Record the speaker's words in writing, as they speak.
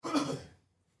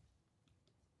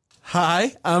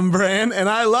Hi, I'm Bran, and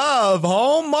I love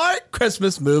Hallmark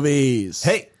Christmas movies.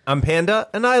 Hey, I'm Panda,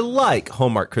 and I like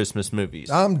Hallmark Christmas movies.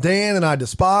 I'm Dan, and I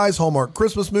despise Hallmark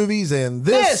Christmas movies, and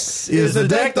this is the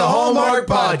Deck the Hallmark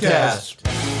podcast.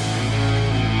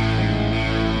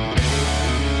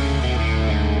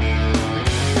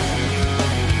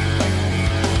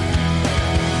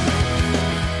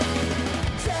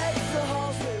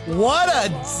 What a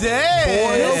day!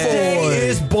 This day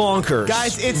is bonkers.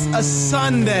 Guys, it's a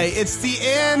Sunday. It's the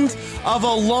end of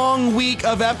a long week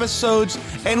of episodes,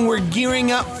 and we're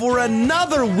gearing up for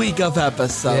another week of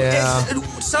episodes. Yeah.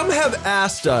 Some have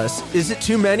asked us, is it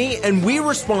too many? And we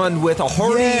respond with a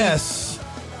hearty, Yes.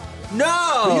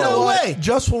 no. No What? way.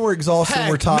 Just when we're exhausted and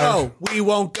we're tired. no, we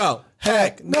won't go.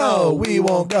 Heck no, we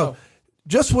won't go.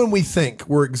 Just when we think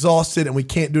we're exhausted and we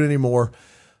can't do it anymore,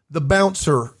 the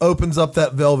bouncer opens up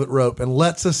that velvet rope and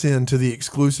lets us into the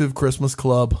exclusive Christmas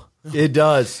club. It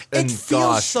does. It And feels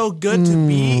gosh, so good to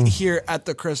be here at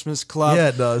the Christmas Club. Yeah,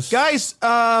 it does. Guys,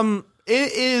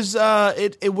 it is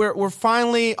we're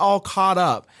finally all caught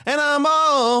up. And I'm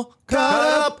all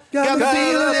caught up. Got me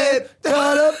feeling it.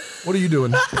 Caught up. What are you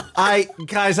doing? I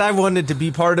wanted to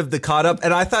be part of the caught up,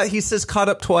 and I thought he says caught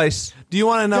up twice. Do you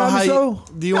want to know Got me how so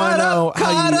you do you want to know how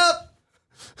Caught you up.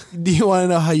 do you want to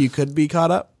know how you could be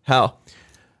caught up? How?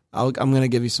 I'm going to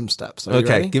give you some steps. Are you Okay,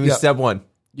 ready? give me Yeah. step one.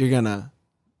 You're going to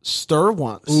stir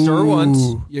once. Stir once.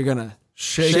 You're going to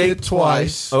Shake it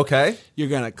twice. Okay. You're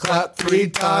going to clap 3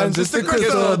 times. It's the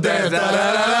Crystal Dance.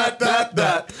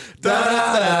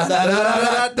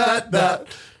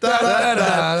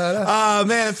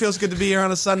 Man, it feels good to be here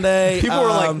on a Sunday. People were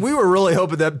like, we were really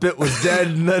hoping that bit was dead,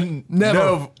 and then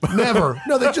Never. Never.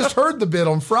 No, they just heard the bit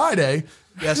on Friday.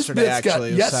 Yesterday, This bit's got- actually.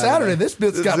 It was Yes, Saturday. This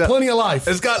bit's got plenty of life.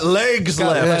 it's got legs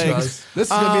left. That's nice. This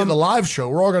is going to be in the live show.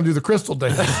 We're all going to do the crystal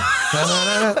dance.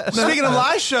 Speaking of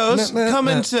live shows,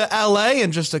 coming to LA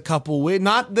in just a couple weeks.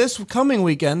 Not this coming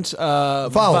weekend,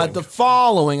 but the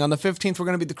following on the 15th, we're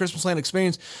going to be at the Christmas Land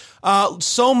Experience.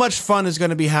 So much fun is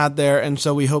going to be had there, and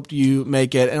so we hope you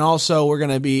make it. And also, we're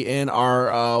going to be in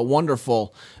our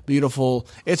wonderful, beautiful.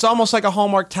 It's almost like a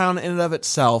Hallmark town in and of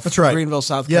itself. That's right. Greenville,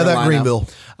 South Yeah, Carolina. that Greenville.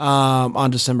 On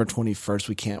December 21st.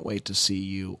 We can't wait to see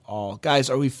you all, guys.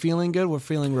 Are we feeling good? We're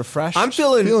feeling refreshed. I'm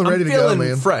feeling ready to go,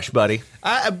 man. fresh, buddy.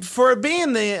 For it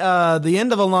being the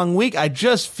end of a long week, I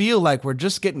just feel like we're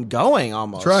just getting going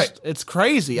almost. That's right. It's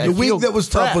crazy. The week that was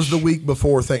tough was the week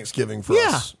before Thanksgiving for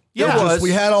us. Yeah. It was.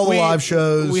 We had all the live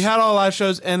shows. We had all the live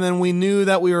shows, and then we knew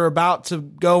that we were about to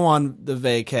go on the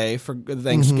vacay for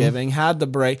Thanksgiving. Had the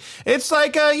break. It's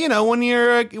like when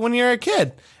you're a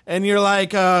kid and you're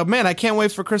like, man, I can't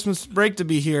wait for Christmas break to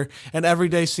be here, and every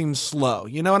day seems slow.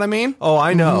 You know what I mean? Oh,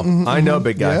 I know. I know,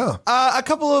 big guy. Yeah. A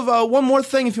couple of one more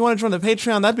thing. If you want to join the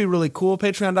Patreon, that'd be really cool.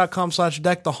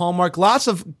 Patreon.com/deckthehallmark. Lots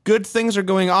of good things are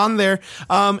going on there,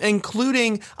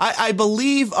 including I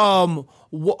believe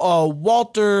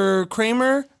Walter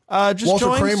Kramer just Walter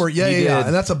joined. Kramer, yeah.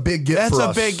 And that's a big get That's for a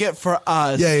us. big get for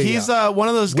us. Yeah. He's one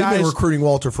of those We've guys. been recruiting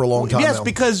Walter for a long time Yes, now.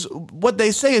 because what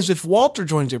they say is if Walter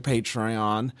joins your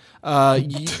Patreon,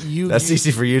 you That's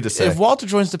easy for you to say. If Walter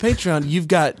joins the Patreon,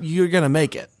 you're gonna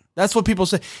make it. That's what people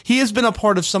say. He has been a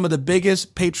part of some of the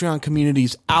biggest Patreon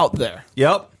communities out there.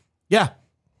 Yep. Yeah,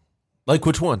 Like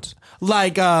which ones?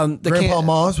 like the Grandpa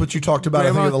Moz, which you talked about,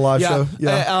 I think, at the live show.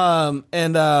 Yeah.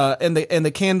 and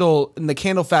the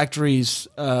Candle Factory's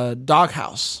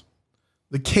doghouse.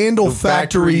 The Candle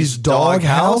Factory's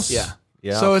Doghouse. Yeah.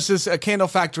 Yeah. So it's just a candle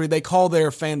factory. They call their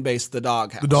fan base the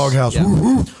Doghouse. The Doghouse. Yeah.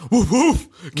 Woof, woof, woof.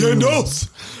 Candles.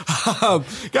 Guys,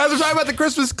 we're talking about the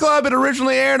Christmas Club. It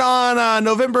originally aired on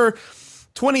November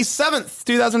 27th,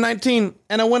 2019,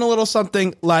 and it went a little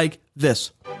something like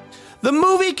this. The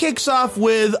movie kicks off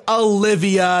with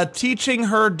Olivia teaching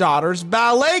her daughter's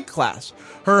ballet class.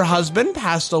 Her husband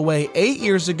passed away 8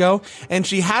 years ago, and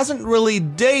she hasn't really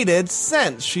dated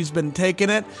since. She's been taking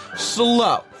it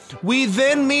slow. We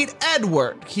then meet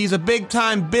Edward. He's a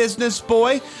big-time business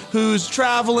boy who's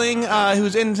traveling,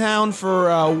 who's in town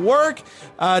for work.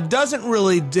 Doesn't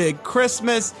really dig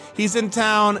Christmas. He's in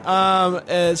town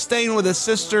staying with his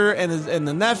sister and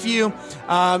the nephew.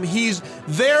 He's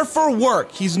there for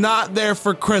work. He's not there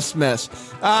for Christmas.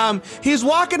 He's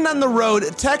walking down the road,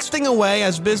 texting away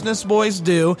as business boys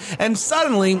do, and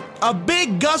suddenly a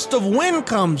big gust of wind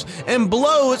comes and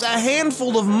blows a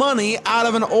handful of money out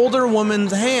of an older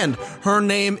woman's hand. Her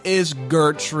name is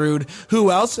Gertrude.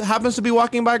 Who else happens to be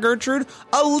walking by Gertrude?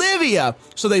 Olivia.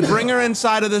 So they bring her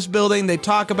inside of this building. They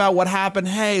talk about what happened.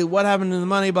 Hey, what happened to the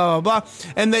money? Blah, blah, blah.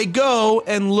 And they go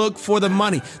and look for the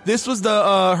money. This was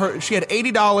she had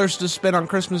 $80 to spend on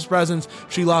Christmas presents.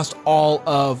 She lost all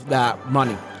of that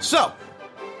money. So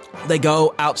They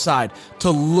go outside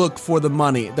to look for the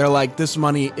money. They're like, this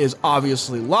money is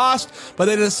obviously lost, but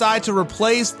they decide to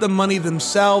replace the money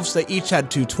themselves. They each had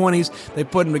two 20s. They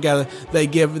put them together. They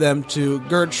give them to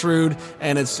Gertrude,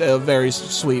 and it's a very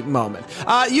sweet moment.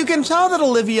 You can tell that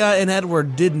Olivia and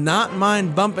Edward did not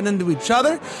mind bumping into each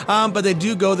other, but they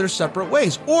do go their separate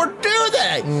ways. Or do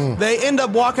they? They end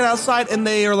up walking outside, and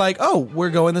they are like, oh, we're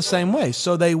going the same way.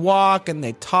 So they walk, and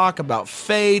they talk about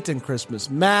fate and Christmas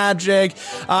magic,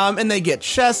 and they get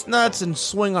chestnuts and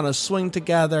swing on a swing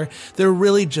together. They're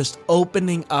really just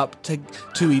opening up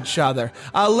to each other.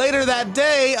 Later that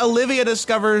day, Olivia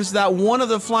discovers that one of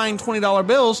the flying $20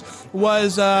 bills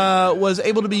was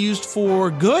able to be used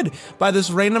for good by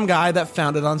this random guy that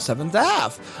found it on 7th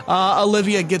Ave.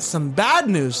 Olivia gets some bad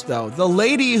news, though. The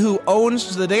lady who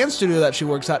owns the dance studio that she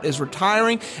works at is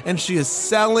retiring, and she is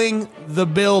selling the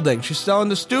building. She's selling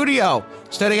the studio.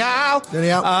 Steady out. Steady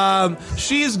out.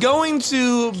 She's going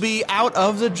to be out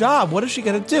of the job. What is she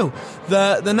going to do?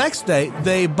 The next day,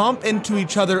 they bump into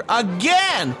each other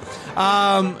again.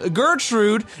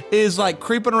 Gertrude is like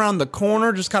creeping around the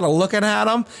corner, just kind of looking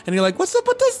at him, and you're like, what's up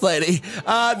with this lady?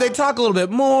 They talk a little bit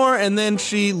more, and then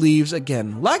she leaves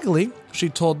again. Luckily, she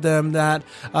told them that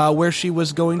where she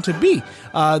was going to be.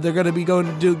 They're going to be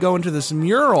going to this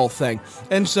mural thing.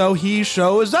 And so he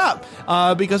shows up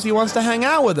because he wants to hang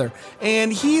out with her.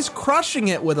 And he's crushing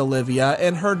it with Olivia,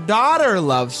 and her daughter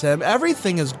loves him.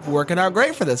 Everything is working out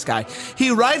great for this guy.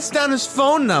 He writes down his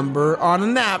phone number on a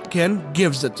napkin,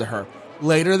 gives it to her.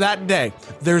 Later that day,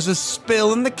 there's a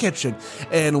spill in the kitchen.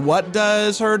 And what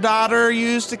does her daughter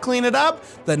use to clean it up?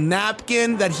 The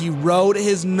napkin that he wrote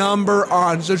his number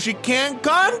on, so she can't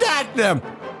contact him.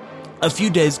 A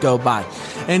few days go by,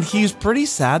 and he's pretty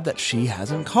sad that she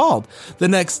hasn't called. The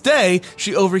next day,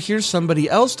 she overhears somebody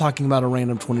else talking about a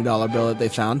random $20 bill that they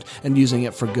found and using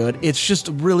it for good. It's just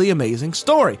a really amazing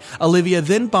story. Olivia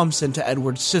then bumps into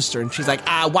Edward's sister, and she's like,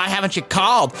 why haven't you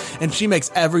called? And she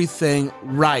makes everything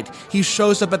right. He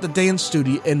shows up at the dance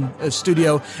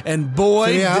studio, and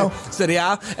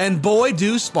boy,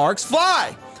 do sparks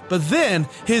fly. But then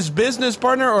his business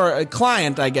partner, or a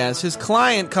client, I guess, his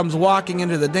client comes walking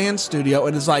into the dance studio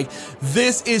and is like,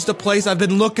 this is the place I've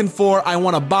been looking for. I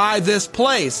want to buy this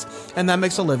place. And that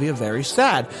makes Olivia very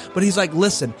sad. But he's like,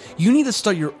 listen, you need to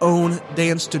start your own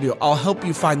dance studio. I'll help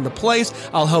you find the place.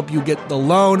 I'll help you get the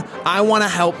loan. I want to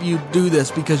help you do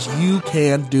this because you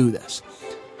can do this.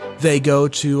 They go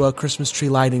to a Christmas tree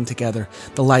lighting together.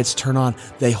 The lights turn on.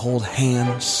 They hold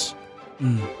hands.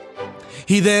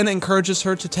 He then encourages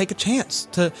her to take a chance,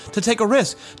 to take a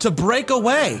risk, to break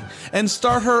away and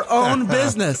start her own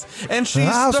business. And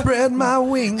I'll spread my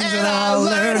wings and I'll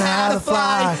learn how to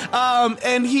fly.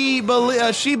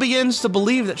 And she begins to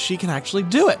believe that she can actually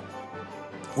do it.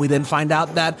 We then find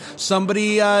out that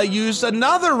somebody used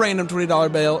another random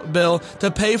 $20 bill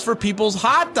to pay for people's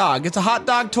hot dog. It's a hot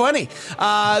dog 20.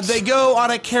 They go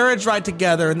on a carriage ride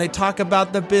together and they talk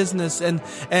about the business and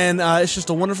it's just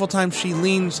a wonderful time. She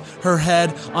leans her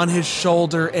head on his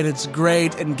shoulder and it's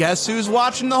great. And guess who's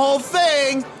watching the whole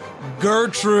thing?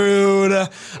 Gertrude.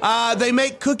 They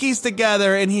make cookies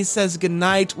together and he says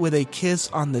goodnight with a kiss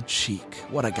on the cheek.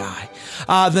 What a guy.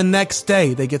 The next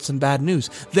day, they get some bad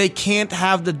news. They can't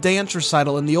have the dance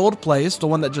recital in the old place, the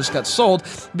one that just got sold,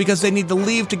 because they need to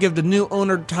leave to give the new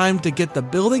owner time to get the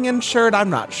building insured.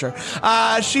 I'm not sure.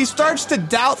 She starts to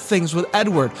doubt things with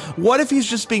Edward. What if he's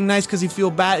just being nice because he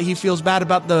feels bad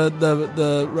about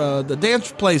the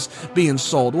dance place being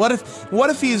sold? What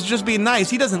if he's just being nice?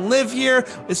 He doesn't live here.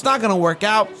 It's not going to work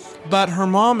out. But her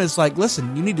mom is like,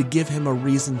 listen, you need to give him a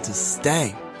reason to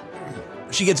stay.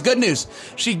 She gets good news.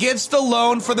 She gets the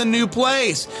loan for the new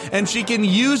place, and she can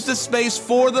use the space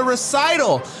for the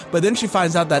recital. But then she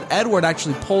finds out that Edward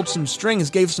actually pulled some strings,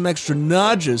 gave some extra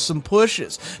nudges, some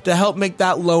pushes to help make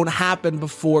that loan happen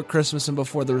before Christmas and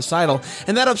before the recital.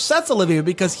 And that upsets Olivia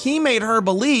because he made her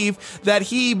believe that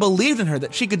he believed in her,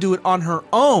 that she could do it on her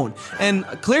own. And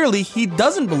clearly, he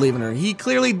doesn't believe in her. He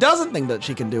clearly doesn't think that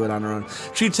she can do it on her own.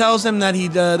 She tells him that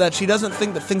that she doesn't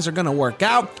think that things are going to work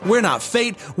out. We're not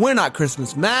fate. We're not Christmas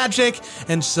magic.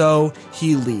 And so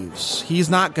he leaves. He's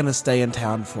not going to stay in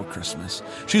town for Christmas.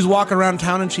 She's walking around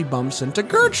town and she bumps into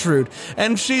Gertrude.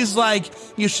 And she's like,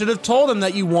 you should have told him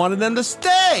that you wanted him to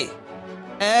stay.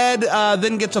 Ed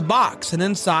then gets a box, and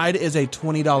inside is a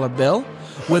 $20 bill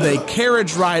with a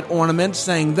carriage ride ornament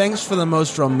saying, thanks for the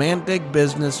most romantic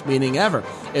business meeting ever.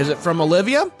 Is it from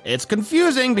Olivia? It's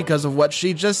confusing because of what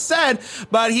she just said,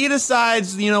 but he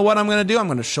decides, you know what I'm going to do? I'm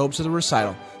going to show up to the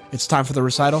recital. It's time for the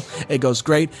recital. It goes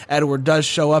great. Edward does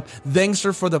show up, thanks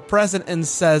her for the present, and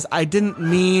says, I didn't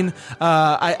mean,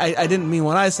 I didn't mean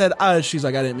what I said. She's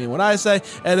like, I didn't mean what I say.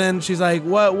 And then she's like,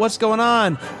 what's going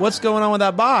on? What's going on with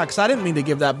that box? I didn't mean to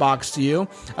give that box to you.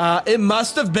 It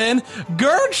must have been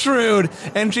Gertrude.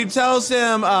 And she tells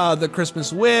him the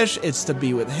Christmas wish, it's to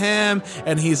be with him.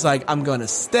 And he's like, I'm going to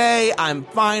stay. I'm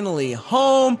finally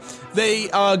home. They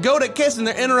go to kiss, and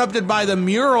they're interrupted by the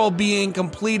mural being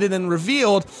completed and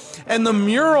revealed. And the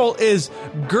mural is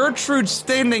Gertrude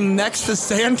standing next to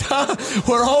Santa.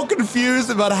 We're all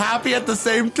confused but happy at the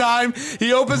same time.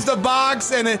 He opens the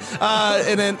box and it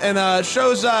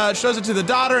shows it to the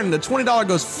daughter, and the $20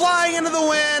 goes flying into the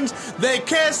wind. They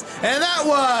kiss, and that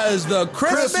was the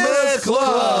Christmas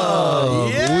Club.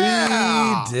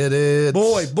 Yeah, we did it.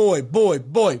 Boy.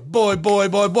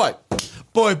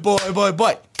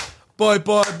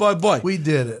 We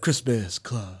did it. Christmas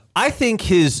Club. I think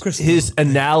his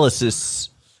analysis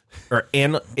or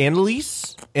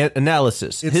analysis. It's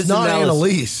his not analysis.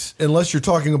 Annalise, unless you're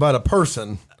talking about a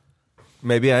person.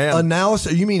 Maybe I am.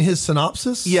 Analysis? You mean his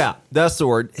synopsis? Yeah, that's the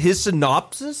word. His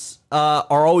synopsis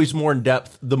are always more in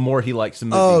depth the more he likes the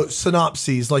movie. Oh,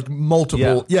 synopses, like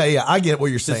multiple. Yeah, I get what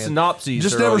you're saying. Synopses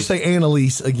Just are never always- say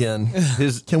Annalise again.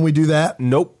 Can we do that?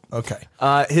 Nope. Okay.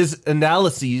 His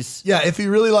analyses Yeah, if he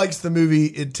really likes the movie,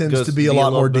 it tends to be a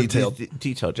lot more detailed.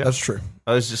 Detailed, yeah. That's true.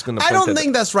 I was just going to. I don't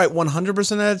think that's right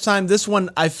 100% of the time. This one,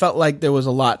 I felt like there was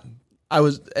a lot.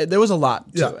 There was a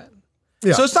lot to Yeah. it.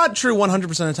 Yeah. So it's not true 100%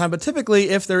 of the time, but typically,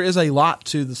 if there is a lot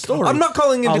to the story, I'm not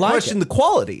calling into I'll like question it. the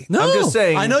quality. No, I'm just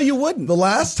saying. I know you wouldn't. The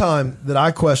last time that I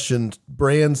questioned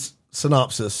Brand's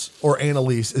synopsis, or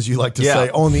Annalise, as you like to Yeah. say,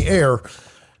 on the air,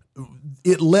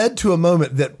 it led to a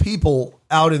moment that people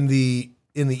out in the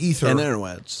ether, and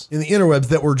interwebs. in the interwebs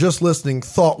that were just listening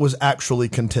thought was actually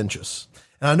contentious.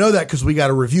 And I know that because we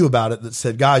got a review about it that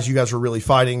said, guys, you guys are really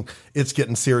fighting. It's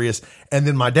getting serious. And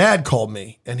then my dad called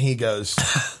me and he goes,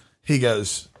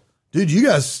 dude, you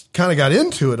guys kind of got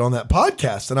into it on that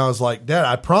podcast. And I was like, Dad,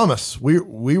 I promise we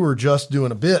were just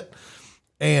doing a bit.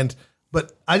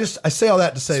 But I say all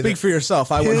that to say Speak for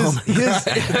yourself. I went home. his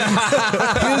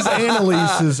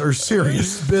Annalises are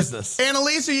serious business.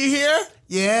 Annalise, are you here?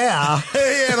 Yeah.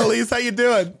 Hey, Annalise, how you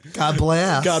doing? God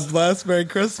bless. God bless. Merry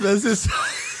Christmas.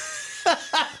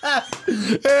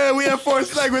 Yeah, we have 4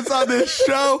 segments on this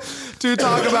show to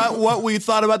talk about what we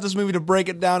thought about this movie, to break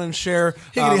it down and share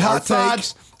Higgity our hot take.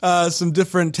 thoughts, some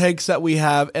different takes that we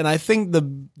have. And I think the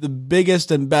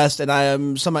biggest and best,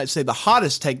 and some might say the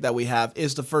hottest take that we have,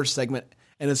 is the first segment.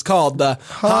 And it's called the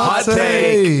Hot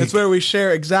Take. It's where we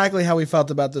share exactly how we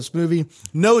felt about this movie.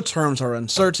 No terms are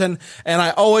uncertain. And I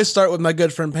always start with my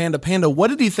good friend Panda. Panda, what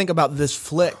did you think about this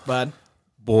flick, bud?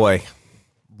 Boy,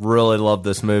 really love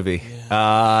this movie.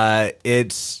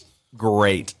 It's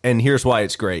great. And here's why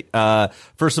it's great.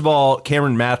 First of all,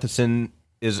 Cameron Matheson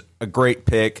is a great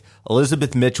pick.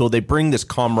 Elizabeth Mitchell, they bring this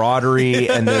camaraderie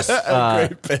and this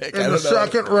Great pick. In the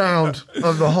second round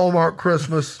of the Hallmark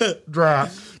Christmas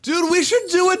draft. Dude, we should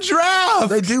do a draft.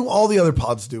 They do. All the other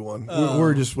pods do one.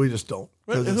 We just don't.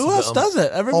 'Cause it's Who else dumb. does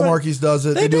it? Everybody. Hallmarkies does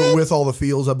it. They do did? it with all the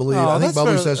feels, I believe. Oh, I think that's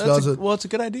Bubbly fair. Sesh does it. Well, it's a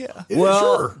good idea.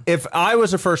 well, sure. if I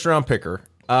was a first round picker,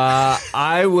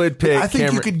 I would pick I think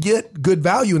Cameron. you could get good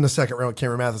value in the second round with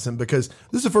Cameron Matheson because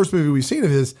this is the first movie we've seen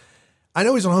of his. I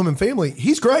know he's on Home and Family.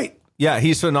 He's great. Yeah,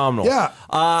 he's phenomenal.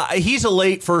 Yeah. He's a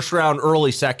late first round,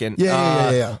 early second.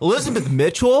 Yeah. Elizabeth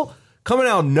Mitchell coming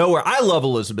out of nowhere. I love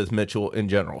Elizabeth Mitchell in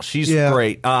general. She's Yeah.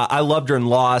 great. I loved her in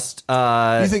Lost.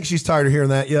 You think she's tired of hearing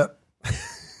that yet?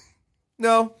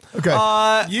 No. Okay.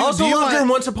 Also loved her in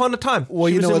Once Upon a Time. Well,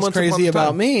 She you was know in what's Once Upon crazy a Time.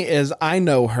 about me is I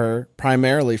know her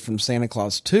primarily from Santa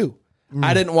Claus 2.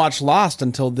 I didn't watch Lost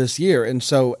until this year, and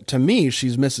so to me,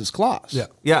 she's Mrs. Claus.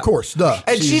 Yeah. Of course. Duh.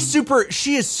 And she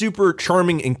is super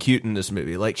charming and cute in this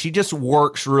movie. Like, she just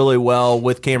works really well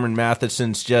with Cameron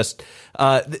Matheson's just,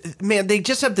 man, they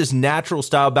just have this natural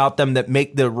style about them that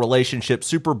make the relationship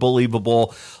super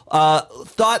believable.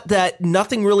 Thought that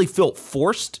nothing really felt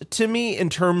forced to me in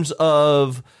terms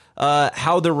of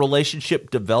how their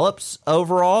relationship develops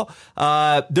overall.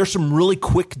 There's some really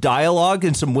quick dialogue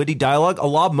and some witty dialogue. A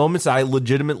lot of moments I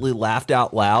legitimately laughed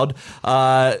out loud.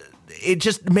 It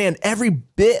just, man, every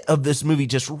bit of this movie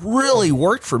just really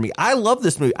worked for me. I love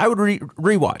this movie. I would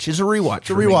rewatch. It's a rewatch.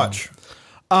 To rewatch.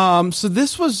 So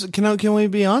this was, can we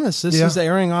be honest? This is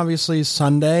airing obviously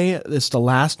Sunday. It's the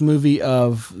last movie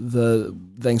of the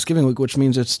Thanksgiving week, which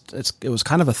means it was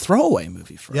kind of a throwaway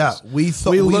movie for us. We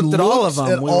looked at all of them.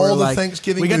 At we all were the like,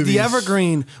 Thanksgiving we got movies. the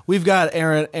Evergreen. We've got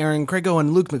Aaron Craigo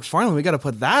and Luke McFarlane. We got to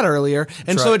put that earlier,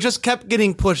 and so right. it just kept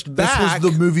getting pushed back. This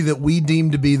was the movie that we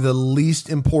deemed to be the least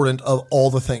important of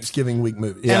all the Thanksgiving week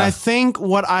movies. And I think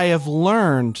what I have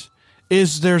learned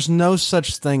is there's no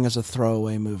such thing as a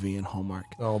throwaway movie in Hallmark.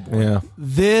 Oh boy. Yeah.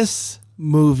 This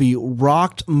movie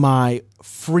rocked my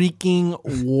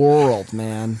freaking world,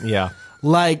 man. Yeah.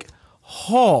 Like,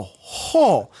 it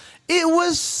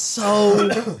was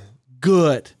so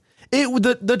good.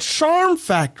 The charm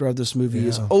factor of this movie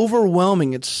is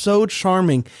overwhelming. It's so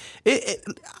charming.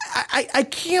 I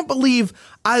can't believe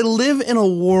I live in a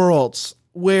world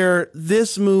where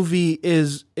this movie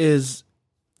is.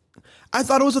 I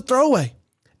thought it was a throwaway,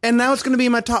 and now it's going to be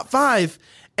in my top 5,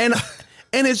 and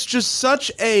it's just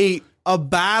such a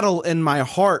battle in my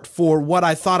heart for what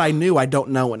I thought I knew I don't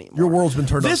know anymore. Your world's been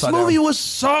turned This upside movie down. was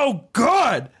so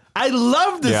good. I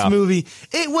love this movie.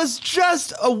 It was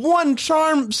just a one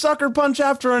charm sucker punch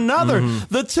after another.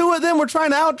 The two of them were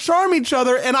trying to out charm each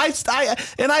other, and I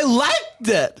liked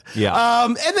it. Yeah.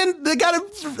 And then they got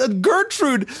a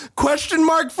Gertrude question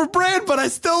mark for Brand, but I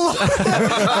still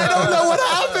I don't know what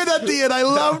happened at the end. I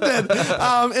loved it.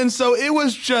 And so it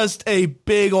was just a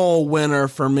big old winner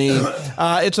for me.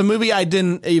 It's a movie I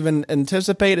didn't even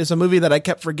anticipate. It's a movie that I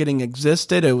kept forgetting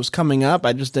existed. It was coming up.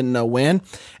 I just didn't know when.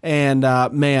 And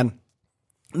man,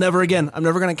 never again. I'm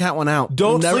never going to count one out.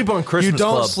 Don't sleep on Christmas You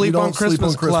don't Club. sleep You on don't sleep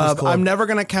Christmas on Christmas Club. Club. I'm never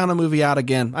going to count a movie out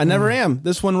again. I never am.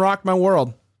 This one rocked my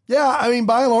world. Yeah, I mean,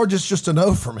 by and large, it's just a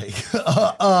no for me.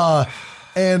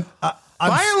 And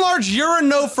By and large, you're a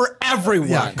no for everyone.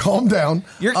 yeah, calm down.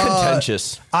 You're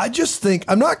contentious. I just think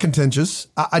I'm not contentious.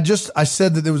 I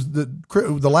said that it was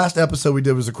the last episode we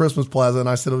did was the Christmas Plaza, and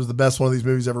I said it was the best one of these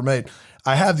movies ever made.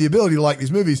 I have the ability to like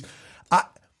these movies.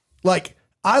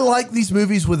 I like these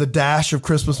movies with a dash of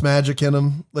Christmas magic in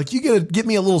them. Like, you get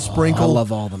me a little sprinkle. I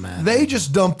love all the magic. They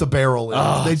just dumped the barrel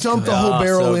in. They dumped the whole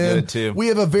barrel so in. good, too. We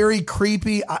have a very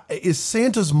creepy. Is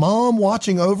Santa's mom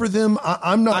watching over them?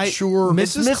 I'm not sure.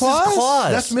 Mrs.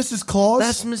 Claus? That's Mrs. Claus.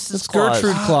 That's Mrs. It's Claus.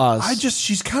 Gertrude Claus.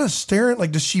 She's kind of staring.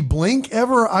 Like, does she blink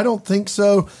ever? I don't think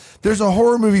so. There's a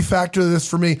horror movie factor to this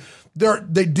for me.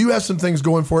 They do have some things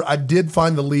going for it. I did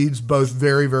find the leads both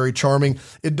very, very charming.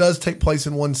 It does take place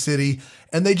in one city,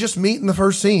 and they just meet in the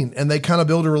first scene, and they kind of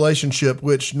build a relationship,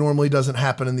 which normally doesn't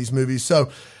happen in these movies. So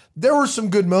there were some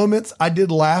good moments. I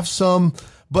did laugh some,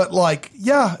 but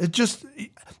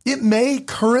it may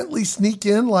currently sneak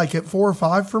in like at 4 or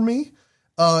 5 for me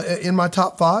in my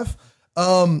top 5.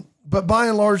 But by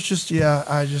and large, no.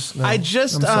 I'm sorry.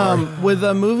 With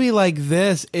a movie like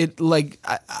this,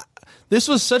 this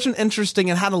was such an interesting,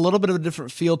 it had a little bit of a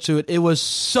different feel to it. It was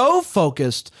so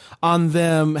focused on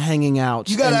them hanging out.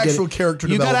 You got actual character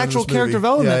development. You got actual character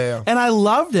development. Yeah. And I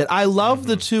loved it. I loved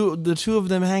the two of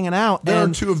them hanging out. There are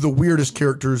and, two of the weirdest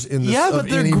characters in this. yeah, but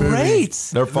they're any great. Movie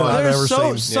They're fun. that I've ever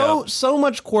There's seen. so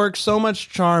much quirk, so much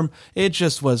charm. It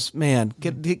just was, man.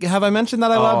 Have I mentioned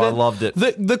that I loved it? I loved it.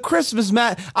 The Christmas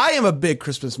magic. I am a big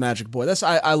Christmas magic boy.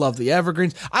 I love the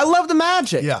evergreens. I love the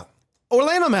magic. Yeah.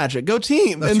 Orlando Magic, go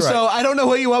team. That's and right. so I don't know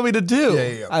what you want me to do.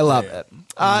 Yeah. I love it.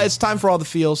 It's time for All the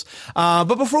Feels.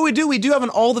 But before we do have an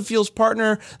All the Feels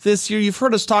partner this year. You've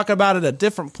heard us talk about it at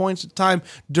different points of time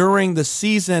during the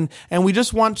season. And we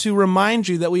just want to remind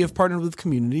you that we have partnered with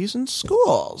communities and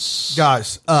schools.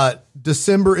 Guys,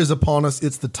 December is upon us.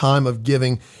 It's the time of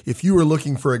giving. If you are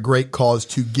looking for a great cause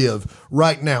to give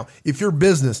right now, if your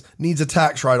business needs a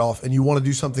tax write-off and you want to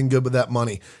do something good with that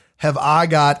money, have I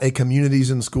got a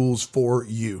Communities and Schools for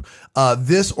you?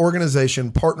 This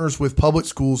organization partners with public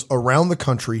schools around the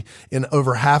country in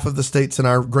over half of the states in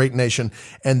our great nation.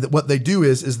 And what they do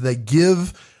is they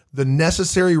give the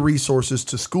necessary resources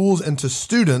to schools and to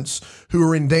students who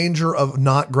are in danger of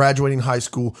not graduating high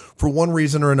school for one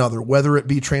reason or another, whether it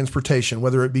be transportation,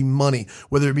 whether it be money,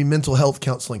 whether it be mental health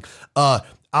counseling.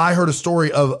 I heard a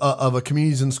story of a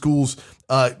Communities and Schools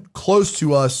close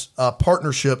to us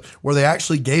partnership where they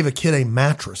actually gave a kid a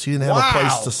mattress. He didn't have a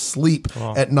place to sleep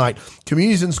at night.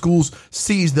 Communities and Schools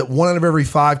sees that 1 out of every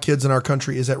 5 kids in our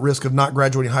country is at risk of not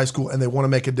graduating high school, and they want to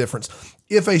make a difference.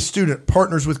 If a student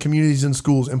partners with Communities and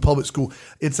Schools in public school,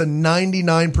 it's a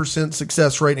 99%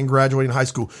 success rate in graduating high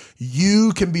school.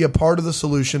 You can be a part of the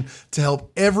solution to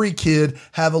help every kid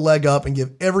have a leg up and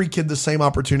give every kid the same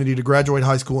opportunity to graduate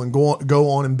high school and go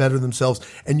on and better themselves.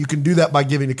 And you can do that by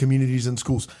giving to Communities and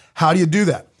Schools. How do you do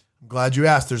that? I'm glad you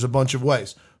asked. There's a bunch of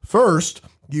ways. First,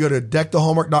 you go to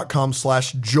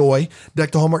deckthehallmark.com/joy,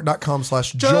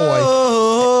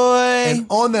 deckthehallmark.com/joy. And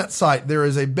on that site, there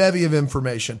is a bevy of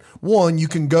information. One, you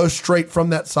can go straight from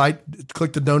that site,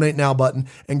 click the donate now button,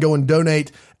 and go and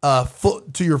donate to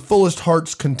your fullest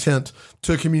heart's content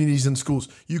to communities and schools.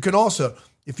 You can also,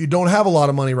 if you don't have a lot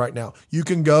of money right now, you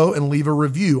can go and leave a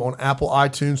review on Apple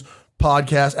iTunes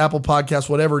podcast, Apple Podcasts,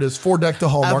 whatever it is, for Deck the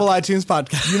Hallmark. Apple iTunes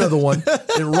podcast. You know the one.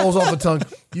 It rolls off the tongue.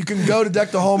 You can go to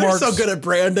Deck the Hallmark. They're so good at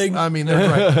branding. I mean,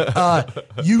 that's right.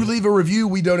 You leave a review.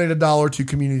 We donate $1 to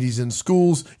communities in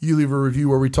schools. You leave a review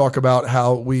where we talk about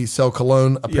how we sell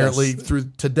cologne. Apparently,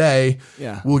 through today,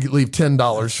 we'll leave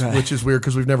 $10, which is weird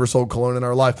because we've never sold cologne in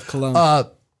our life. Cologne. I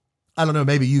don't know.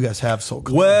 Maybe you guys have sold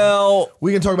cologne. Well,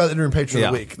 we can talk about that during Patreon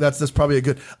of the Week. That's probably a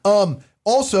good.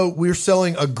 Also, we're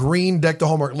selling a green Deck the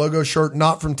Hallmark logo shirt,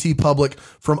 not from TeePublic,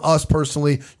 from us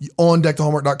personally. On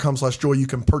deckthehallmark.com/joy, you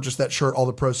can purchase that shirt. All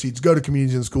the proceeds go to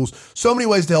communities and schools. So many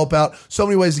ways to help out. So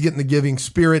many ways to get in the giving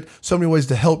spirit. So many ways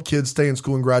to help kids stay in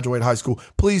school and graduate high school.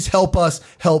 Please help us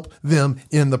help them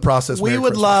in the process. We Merry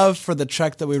would Christmas. love for the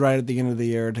check that we write at the end of the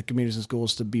year to communities and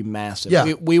schools to be massive.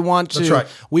 Yeah. We want to. That's right.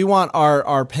 We want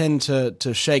our pen to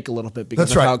shake a little bit because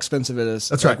That's of right. how expensive it is.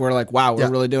 That's like, right. We're like, wow, we're Yeah.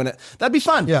 really doing it. That'd be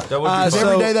fun. Yeah. That would be fun.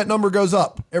 Every day that number goes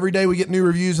up. Every day we get new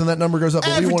reviews and that number goes up.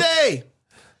 But Every we want, day.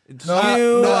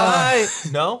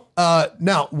 No.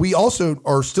 Now, we also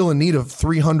are still in need of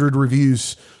 300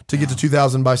 reviews to get to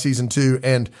 2,000 by season 2,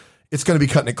 and it's going to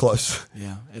be cutting it close.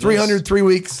 Yeah. 300, 3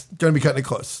 weeks, going to be cutting it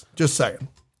close. Just saying.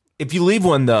 If you leave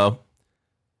one though,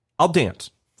 I'll dance.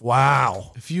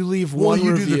 Wow. If you leave Will one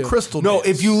you review, do the crystal No,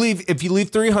 dance? if you leave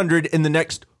 300 in the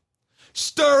next,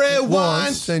 stir it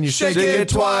once, and you shake it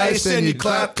twice, and you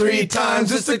clap 3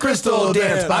 times, it's the crystal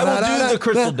dance. I will do the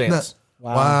crystal dance.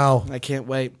 Wow. I can't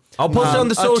wait. I'll post it on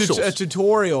the socials. A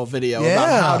tutorial video Yeah.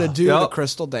 about how to do the Yep.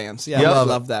 crystal dance. Yeah, Yep. I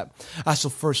love that. So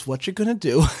first, what you're going to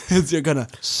do is you're going to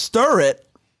stir it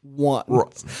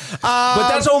once. But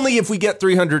that's only if we get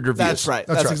 300 reviews. That's right.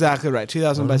 That's right. exactly right.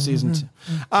 2000 by season 2.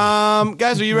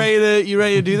 Guys, are you ready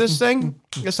to do this thing?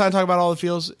 It's time to talk about all the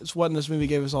feels. It's what in this movie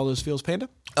gave us all those feels, Panda.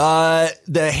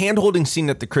 The hand-holding scene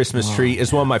at the Christmas tree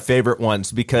is one of my favorite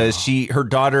ones because her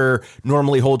daughter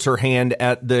normally holds her hand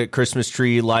at the Christmas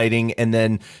tree lighting, and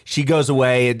then she goes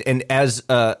away. And as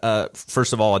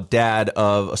first of all, a dad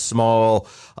of a small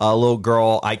little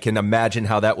girl, I can imagine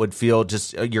how that would feel.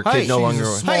 Just your kid no longer.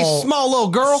 Hey, small little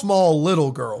girl. Small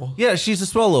little girl. Yeah, she's a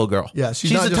small little girl. Yeah,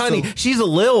 she's she's not a just tiny. a- She's a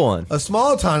little one. A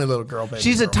small, tiny little girl, baby.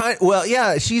 She's a tiny. Well,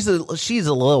 yeah, she's a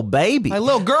little baby. Hey,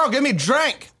 little girl, give me a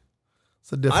drink.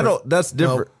 It's a different. I don't. That's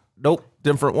different. Nope,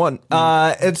 different one.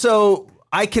 And so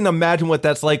I can imagine what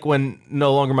that's like when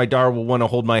no longer my daughter will want to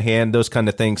hold my hand. Those kind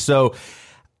of things. So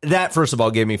that first of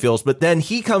all gave me feels. But then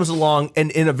he comes along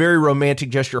and in a very romantic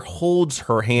gesture holds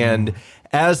her hand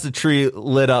as the tree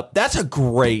lit up. That's a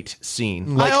great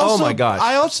scene. Like, oh my gosh.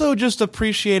 I also just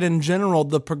appreciate in general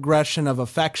the progression of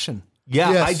affection.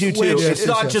 Yeah, Yes, I do too. which- It's yes,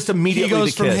 not yes. just He immediately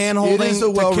goes to from kiss. hand holding It is a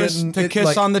to well-written- kiss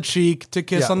like- on the cheek to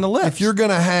kiss Yeah. on the lips. If you're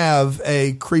going to have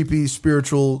a creepy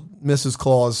spiritual Mrs.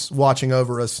 Claus watching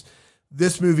over us,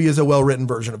 this movie is a well-written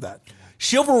version of that.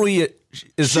 Chivalry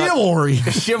is Chivalry.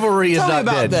 Not, chivalry is Tell me not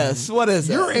about dead. this. What is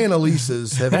it? Your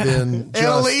Annalises have been just,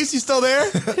 Annalise, you still there?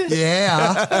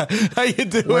 yeah. How you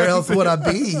doing? Where else would I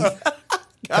be?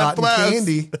 Cotton bless.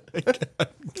 candy.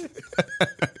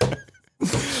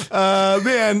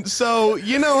 Man, so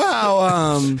you know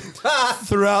how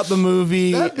throughout the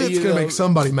movie That bit's you going to know- make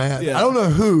somebody mad. Yeah. I don't know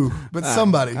who, but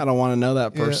somebody. I don't want to know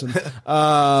that person.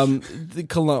 The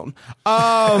cologne.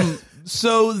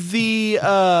 So the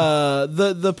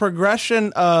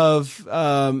progression of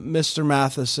Mr.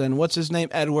 Matheson, what's his name?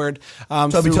 Edward.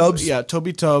 Toby Tobes? Yeah,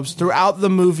 Toby Tobes. Throughout the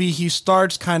movie, he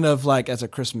starts kind of like as a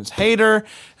Christmas hater.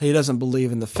 He doesn't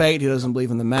believe in the fate. He doesn't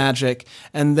believe in the magic.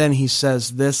 And then he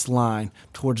says this line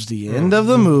towards the end of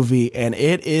the movie, and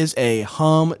it is a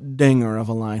humdinger of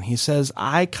a line. He says,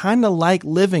 I kind of like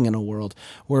living in a world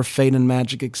where fate and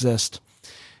magic exist.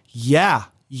 Yeah,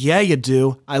 you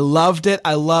do. I loved it.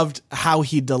 I loved how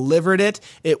he delivered it.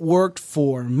 It worked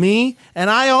for me. And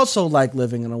I also like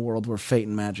living in a world where fate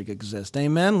and magic exist.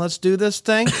 Amen. Let's do this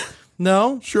thing.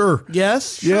 No? Sure.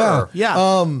 Yes? Yeah. Sure.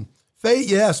 Yeah. Fate,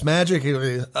 yes. Magic.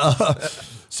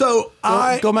 So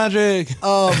Go magic.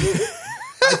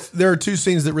 there are two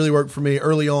scenes that really work for me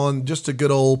early on. Just a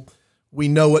good old, we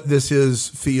know what this is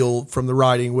feel from the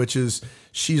writing, which is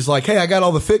she's like, hey, I got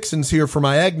all the fixins here for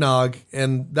my eggnog.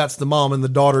 And that's the mom. And the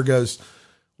daughter goes,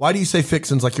 why do you say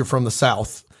fixins like you're from the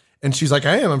South? And she's like,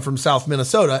 I am. I'm from South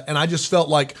Minnesota. And I just felt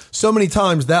like so many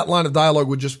times that line of dialogue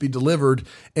would just be delivered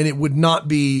and it would not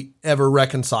be ever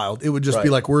reconciled. It would just be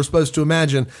like, we're supposed to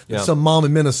imagine that some mom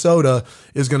in Minnesota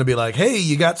is going to be like, hey,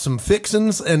 you got some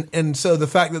fixins. And so the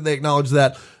fact that they acknowledge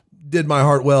that did my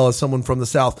heart well as someone from the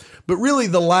South. But really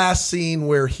the last scene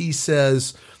where he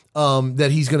says that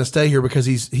he's going to stay here because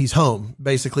he's home.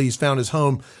 Basically, he's found his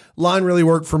home. Line really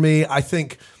worked for me. I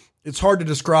think it's hard to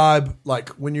describe, like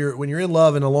when you're in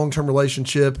love in a long-term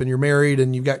relationship and you're married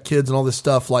and you've got kids and all this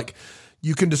stuff, like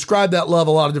you can describe that love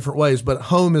a lot of different ways, but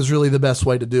home is really the best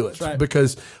way to do it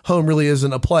because home really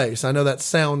isn't a place. I know that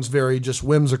sounds very just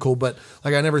whimsical, but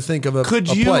like I never think of a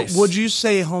place. Would you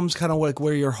say home's kind of like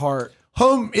where your heart?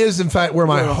 Home is in fact where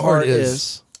my heart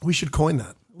is. We should coin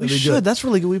that. We should. Good. That's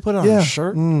really good. We put it on a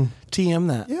shirt. TM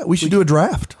that. Yeah, we should do a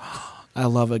draft. I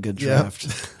love a good draft.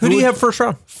 Yeah. Who do you have first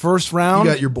round? First round?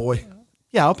 You got your boy.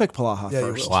 Yeah, I'll pick Palaha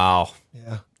first. Wow.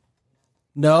 Yeah.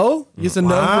 No? It's a no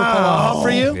for Palaha for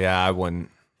you? Yeah, I wouldn't.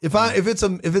 If it's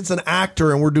an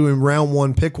actor and we're doing round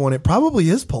one, pick one, it probably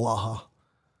is Palaha.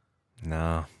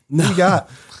 No. Who you got?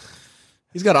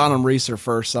 He's got Anam Reeser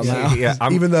first somehow. Yeah,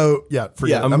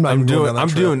 forget. I'm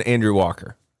doing Andrew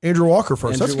Walker. Andrew Walker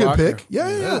first. Andrew That's a good Walker. pick.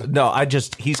 Yeah. No,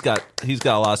 he's got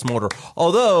a lot of smolder.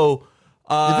 Although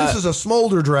if this is a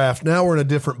smolder draft, now we're in a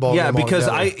different ballgame. yeah, because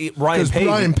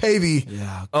Ryan Pavey.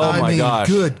 Yeah. Oh my gosh.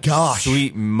 Good gosh.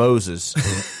 Sweet Moses.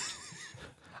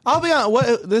 I'll be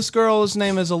honest. This girl's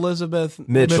name is Elizabeth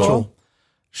Mitchell.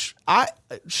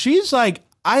 She's like,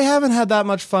 I haven't had that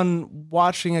much fun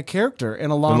watching a character in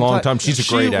a long time. She's a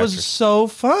great actress. She was so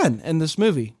fun in this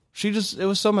movie. It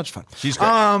was so much fun. She's great.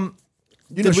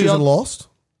 You know she's in Lost?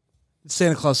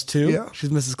 Santa Claus 2. Yeah.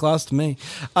 She's Mrs. Claus to me.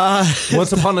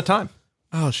 Once upon a time.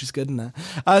 Oh, she's good in that.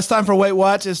 It's time for Wait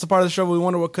What. It's the part of the show where we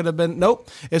wonder what could have been. Nope.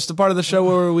 It's the part of the show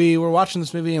where we were watching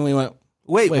this movie and we went,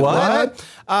 Wait, what?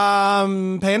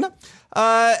 Panda?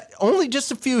 Only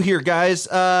just a few here, guys.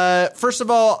 First of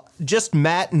all, just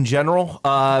Matt in general.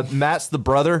 Matt's the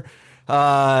brother.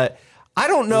 I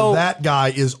don't know. That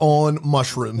guy is on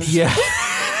mushrooms. Yeah.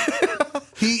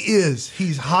 He is.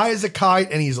 He's high as a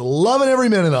kite and he's loving every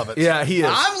minute of it. Yeah, he is.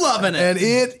 I'm loving it. And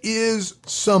it is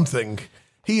something.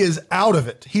 He is out of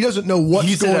it. He doesn't know what's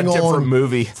He's going in a different on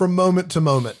movie. from moment to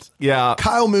moment. Yeah.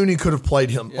 Kyle Mooney could have played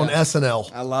him on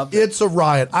SNL. I loved it. It's a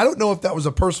riot. I don't know if that was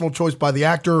a personal choice by the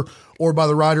actor or by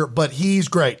the writer, but he's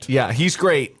great. Yeah, he's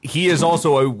great. He is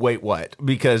also a wait what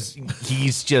because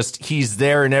he's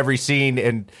there in every scene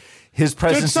and his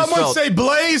presence. Did someone is felt. say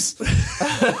Blaze?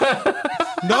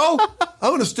 No? I'm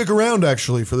going to stick around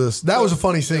actually for this. That was a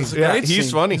funny scene. Yeah, great he's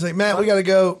scene. funny. He's like, Matt, we got to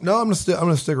go. No, I'm going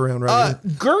to stick around right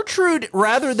here. Gertrude,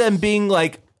 rather than being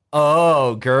like,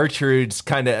 oh, Gertrude's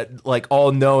kind of like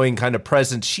all knowing kind of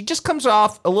presence, she just comes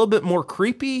off a little bit more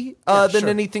creepy than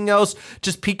anything else,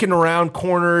 just peeking around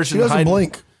corners. She doesn't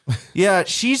blink. Yeah,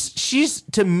 she's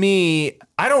to me,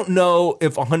 I don't know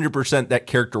if 100% that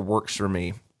character works for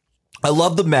me. I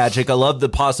love the magic. I love the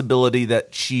possibility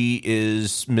that she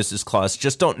is Mrs. Claus.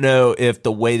 Just don't know if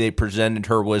the way they presented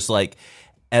her was like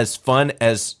as fun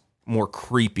as more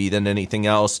creepy than anything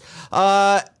else.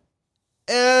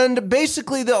 And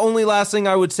basically the only last thing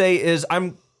I would say is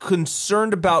I'm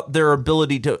concerned about their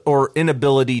ability to or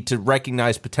inability to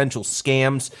recognize potential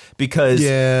scams because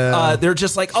they're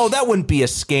just like, oh, that wouldn't be a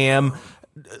scam.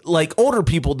 Like older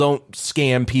people don't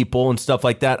scam people and stuff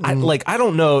like that. I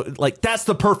don't know. Like that's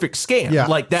the perfect scam. Yeah,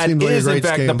 like that seems like a is in great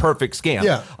fact scam. the perfect scam.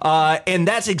 Yeah. And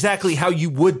that's exactly how you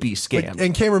would be scammed.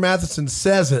 And Cameron Matheson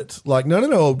says it like, no,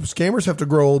 scammers have to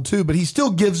grow old too, but he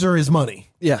still gives her his money.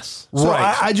 Yes. So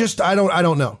Right. I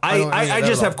don't know. I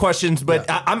just have questions, but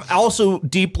I'm also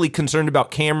deeply concerned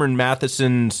about Cameron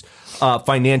Matheson's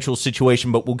financial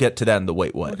situation, but we'll get to that in the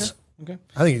Wait What. Okay.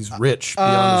 I think he's rich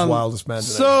beyond his wildest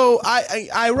imagination. So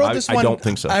I wrote this one. I don't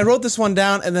think so. I wrote this one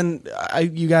down, and then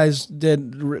you guys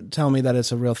did tell me that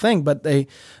it's a real thing. But the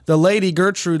lady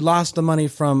Gertrude lost the money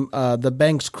from the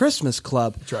bank's Christmas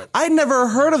club. That's right. I'd never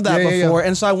heard of that Yeah, before, yeah.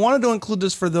 and so I wanted to include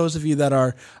this for those of you that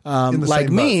are the like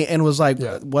same me boat. and was like,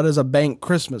 Yeah. "What is a bank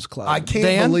Christmas club?" I can't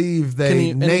Dan, believe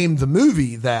they named the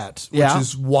movie that, which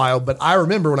is wild. But I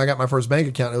remember when I got my first bank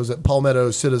account, it was at Palmetto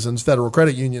Citizens Federal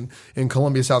Credit Union in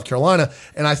Columbia, South Carolina.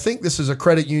 And I think this is a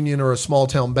credit union or a small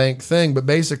town bank thing, but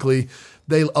basically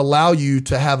they allow you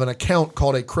to have an account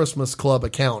called a Christmas Club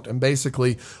account. And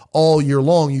basically all year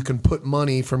long, you can put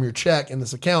money from your check in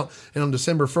this account. And on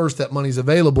December 1st, that money's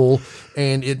available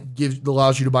and it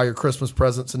allows you to buy your Christmas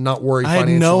presents and not worry I had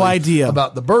financially no idea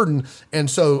about the burden. And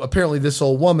so apparently this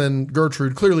old woman,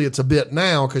 Gertrude, clearly it's a bit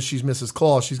now because she's Mrs.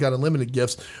 Claus. She's got unlimited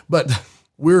gifts. But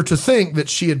we're to think that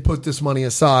she had put this money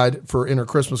aside for in her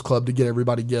Christmas club to get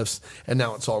everybody gifts, and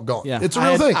now it's all gone. Yeah, It's a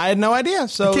real thing. I had no idea.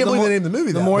 So I can't believe they named the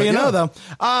movie The that, more but you know, yeah.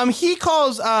 though. He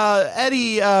calls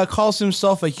Eddie calls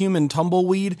himself a human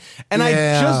tumbleweed, and I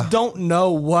Yeah. just don't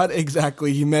know what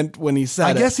exactly he meant when he said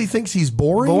I it. guess he thinks he's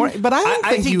boring. Boring, but I don't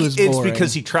think he was it's boring.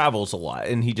 because he travels a lot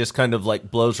and he just kind of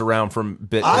like blows around from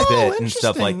bit Oh, to bit and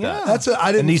stuff interesting, like yeah. that.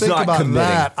 I didn't And he's think not about committing.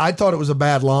 that. I thought it was a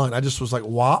bad line. I just was like,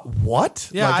 what?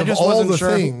 Yeah, like, I of just all wasn't the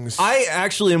sure. things. I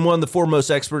actually am one of the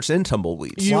foremost experts in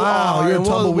tumbleweeds. You Wow, are, you're a and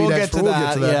tumbleweed get expert. to We'll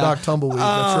get to that. yeah. Doc Tumbleweed,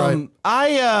 that's right.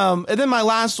 And then my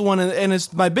last one, and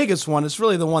it's my biggest one, it's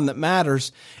really the one that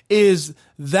matters, is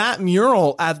that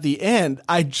mural at the end.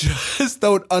 I just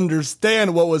don't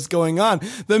understand what was going on.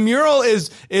 The mural is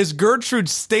Gertrude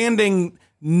standing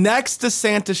next to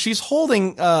Santa. She's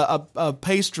holding a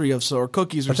pastry of or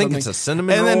cookies or I think something. it's a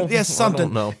cinnamon and then, roll? yeah, something. I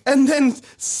don't know. And then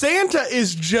Santa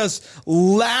is just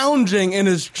lounging in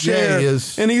his chair. Yeah, he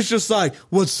is. And he's just like,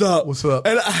 "What's up? What's up?"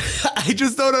 And I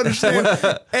just don't understand.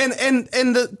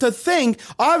 and the thing,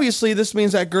 obviously, this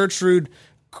means that Gertrude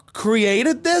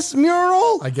created this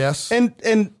mural, I guess. and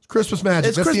Christmas magic.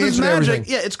 it's That's the Christmas answer to magic.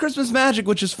 everything. Yeah, it's Christmas magic,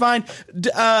 which is fine.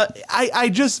 I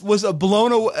just was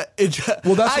blown away.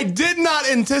 I did not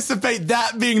anticipate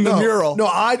that being the mural. No,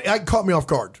 I caught me off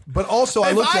guard. But also, I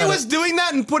If looked I at was it. doing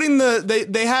that and putting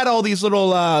they had all these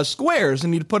little squares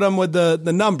and you'd put them with the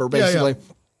number basically. yeah.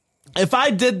 If I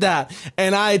did that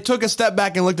and I took a step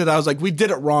back and looked at it, I was like, we did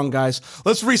it wrong, guys.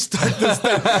 Let's restart this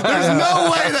thing. There's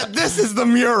no way that this is the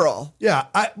mural. Yeah,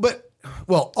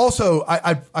 also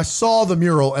I saw the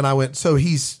mural and I went, so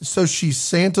she's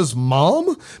Santa's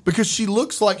mom? Because she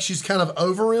looks like she's kind of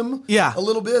over him Yeah. a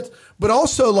little bit. But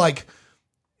also like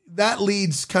that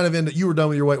leads kind of into, you were done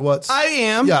with your wait what's? I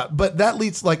am. Yeah, but that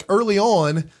leads like early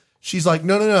on, she's like,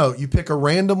 no. You pick a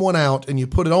random one out and you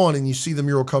put it on and you see the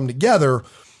mural come together,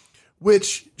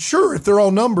 which sure, if they're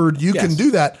all numbered, you Yes. can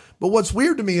do that. But what's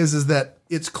weird to me is that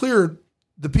it's clear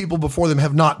the people before them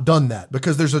have not done that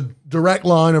because there's a direct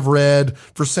line of red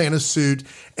for Santa's suit.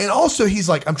 And also he's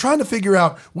like, I'm trying to figure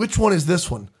out which one is this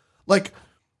one. Like,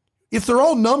 if they're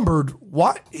all numbered,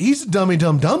 why? He's a dummy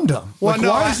dumb. Like,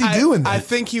 why is he doing that? I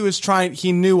think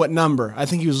he knew what number. I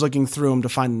think he was looking through them to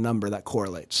find a number that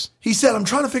correlates. He said, I'm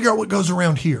trying to figure out what goes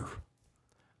around here.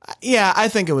 Yeah, I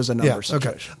think it was a number Yeah, okay.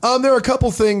 situation. There are a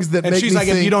couple things that And make she's me like,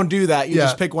 think, if you don't do that, you Yeah.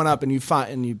 just pick one up and you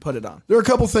put it on. There are a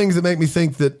couple things that make me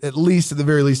think that at the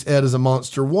very least, Ed is a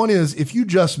monster. One is if you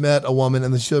just met a woman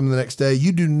and then see them the next day,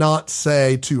 you do not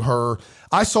say to her,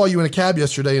 I saw you in a cab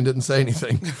yesterday and didn't say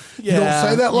anything. You don't Yeah.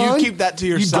 say that You line. keep that to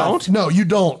yourself. You don't? No, you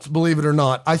don't, believe it or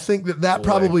not. I think that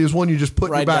probably is one you just put in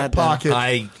your Write back that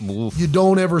down. pocket. You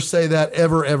don't ever say that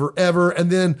ever, ever, ever.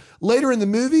 And then later in the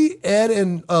movie, Ed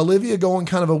and Olivia go on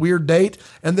kind of a weird date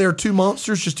and they're two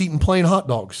monsters just eating plain hot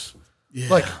dogs.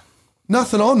 Like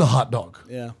nothing on the hot dog.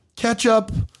 Yeah.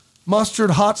 Ketchup,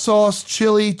 mustard, hot sauce,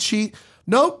 chili, cheese.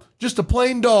 Nope, just a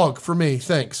plain dog for me,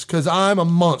 thanks, because I'm a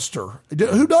monster.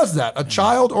 Who does that? A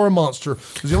child or a monster?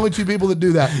 There's the only two people that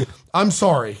do that. I'm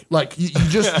sorry. Like, you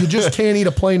just can't eat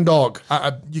a plain dog.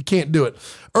 You can't do it.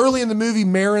 Early in the movie,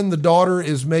 Marin, the daughter,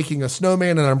 is making a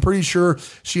snowman, and I'm pretty sure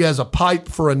she has a pipe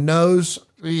for a nose.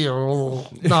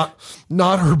 Not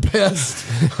her best,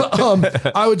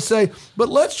 I would say. But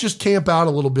let's just camp out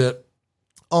a little bit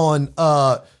on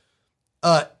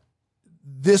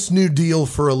this new deal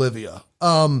for Olivia.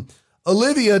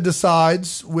 Olivia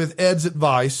decides, with Ed's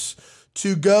advice,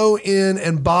 to go in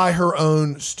and buy her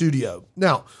own studio.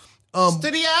 Now,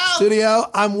 studio.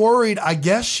 I'm worried. I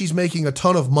guess she's making a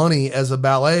ton of money as a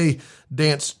ballet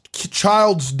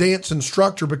child's dance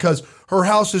instructor because her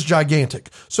house is gigantic.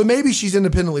 So maybe she's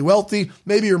independently wealthy.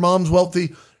 Maybe her mom's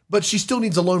wealthy, but she still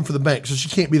needs a loan for the bank, so she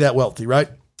can't be that wealthy, right?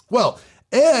 Well,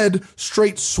 Ed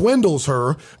straight swindles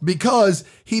her because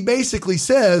he basically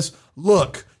says,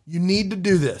 look, you need to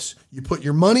do this. You put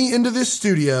your money into this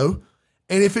studio,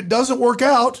 and if it doesn't work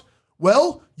out,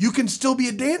 well, you can still be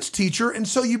a dance teacher, and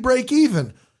so you break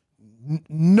even.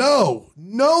 No,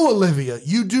 Olivia,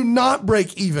 you do not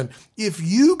break even. If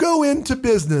you go into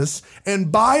business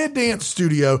and buy a dance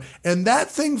studio and that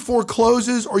thing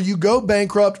forecloses or you go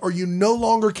bankrupt or you no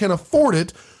longer can afford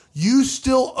it, you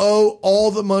still owe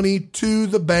all the money to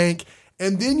the bank,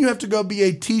 and then you have to go be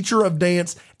a teacher of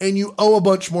dance and you owe a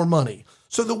bunch more money.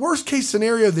 So the worst case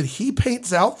scenario that he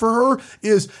paints out for her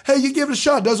is, hey, you give it a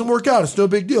shot, it doesn't work out, it's no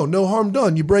big deal, no harm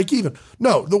done, you break even.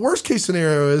 No, the worst case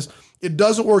scenario is it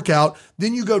doesn't work out,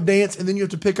 then you go dance, and then you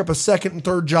have to pick up a second and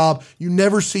third job, you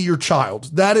never see your child.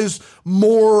 That is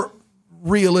more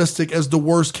realistic as the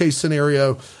worst case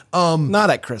scenario. Not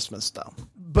at Christmas, though.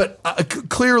 but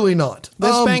clearly not.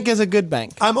 This bank is a good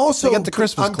bank. I'm also They got the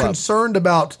Christmas I'm Club. concerned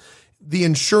about the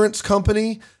insurance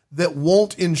company that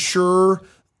won't insure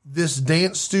this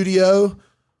dance studio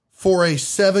for a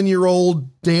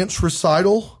 7-year-old dance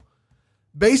recital.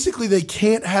 Basically, they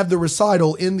can't have the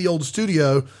recital in the old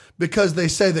studio because they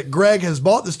say that Greg has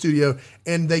bought the studio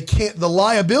and they can't, the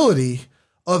liability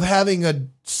of having a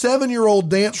 7-year-old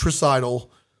dance recital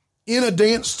in a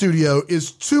dance studio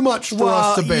is too much for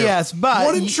us to bear. Yes, but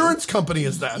what insurance company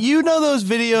is that? You know those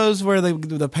videos where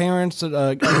the parents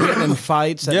are getting in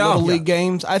fights at Little League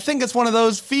games? I think it's one of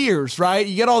those fears, right?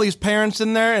 You get all these parents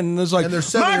in there, and there's like, And they're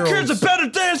my 7-year-olds. kid's a better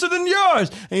dancer than yours.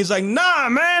 And he's like, nah,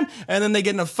 man. And then they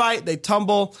get in a fight, they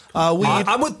tumble.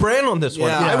 I'm with Bran on this one.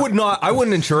 Yeah. I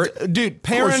wouldn't insure it. Dude,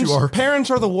 you are.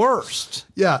 parents are the worst.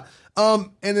 Yeah.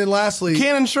 And then lastly,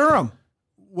 Can't insure them.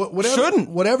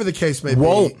 whatever the case may be,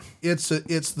 Won't. it's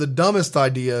the dumbest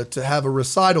idea to have a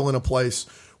recital in a place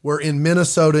where in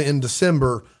Minnesota in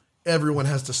December everyone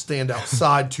has to stand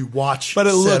outside to watch But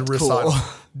it said looked recital. cool.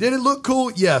 Did it look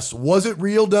cool? Yes. Was it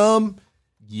real dumb?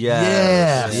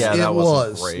 Yes. Yes, that it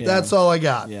wasn't was. great. That's all I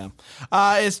got. Yeah.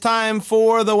 It's time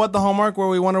for the What the Homework, where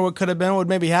we wonder what could have been, what would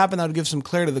maybe happen. That would give some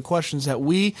clarity to the questions that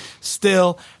we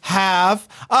still have.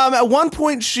 At one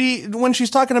point, when she's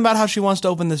talking about how she wants to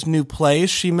open this new place,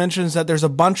 she mentions that there's a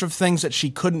bunch of things that she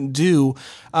couldn't do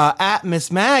at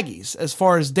Miss Maggie's as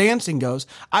far as dancing goes.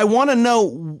 I want to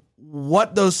know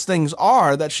what those things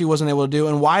are that she wasn't able to do,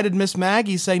 and why did Miss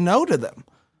Maggie say no to them?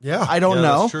 Yeah. I don't Yeah,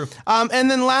 know. that's true. And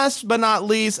then last but not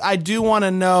least, I do want to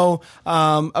know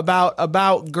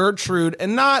about Gertrude,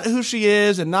 and not who she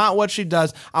is and not what she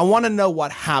does. I want to know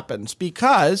what happens,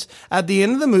 because at the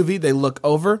end of the movie, they look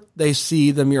over, they see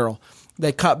the mural.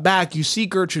 They cut back, you see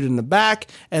Gertrude in the back,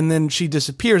 and then she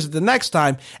disappears at the next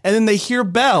time. And then they hear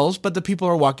bells, but the people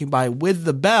are walking by with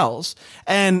the bells.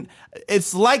 And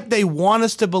it's like they want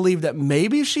us to believe that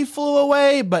maybe she flew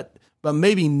away, but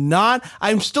maybe not.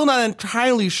 I'm still not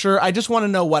entirely sure. I just want to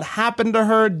know what happened to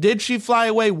her. Did she fly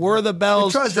away? Were the It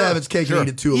bells? tries to have its cake and eat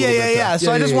it too a Yeah, little yeah, bit. yeah. though.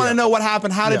 So I just want to know what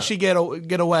happened. How Yeah. did she get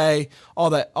away? All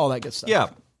that good stuff. Yeah.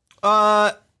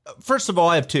 First of all,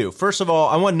 I have two. First of all,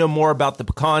 I want to know more about the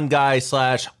pecan guy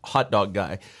 / hot dog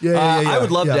guy. Yeah, I would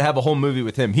love to have a whole movie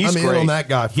with him. He's I'm in great. on that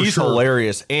guy for He's sure.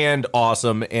 hilarious and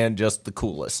awesome and just the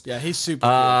coolest. Yeah, he's super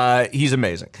cool. He's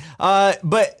amazing.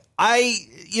 But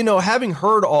having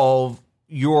heard all of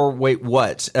your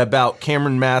what about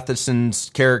Cameron Matheson's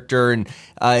character and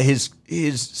his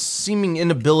seeming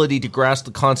inability to grasp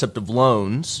the concept of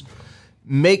loans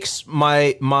makes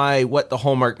my what the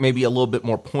hallmark maybe a little bit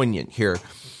more poignant here.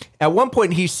 At one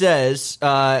point, he says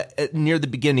near the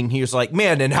beginning, he was like,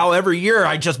 "Man, and how every year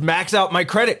I just max out my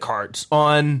credit cards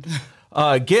on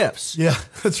gifts." Yeah,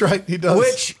 that's right. He does.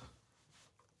 Which,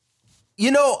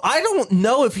 I don't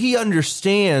know if he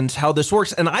understands how this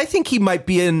works, and I think he might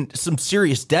be in some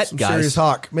serious debt, guys. Serious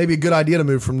Hawk. Maybe a good idea to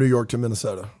move from New York to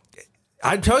Minnesota.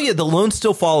 I tell you, the loans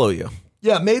still follow you.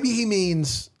 Yeah, maybe he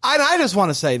means I just want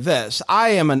to say this: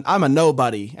 I'm a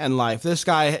nobody in life. This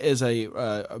guy is a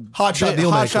hotshot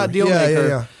deal maker. hotshot deal Yeah, maker. yeah,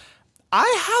 yeah.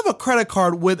 I have a credit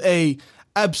card with a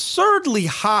absurdly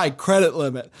high credit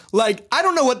limit. Like, I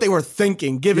don't know what they were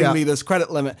thinking giving Yeah. me this credit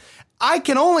limit. I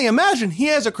can only imagine he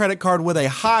has a credit card with a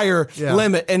higher Yeah.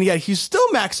 limit, and yet he's still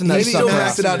maxing that Maybe he stuff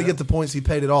maxed it out to get the points. He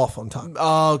paid it off on time.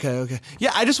 Oh, okay.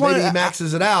 Yeah, I just want Maybe to. he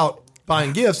maxes it out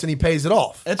buying gifts and he pays it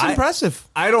off. It's impressive.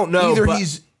 I don't know. Either but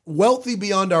he's wealthy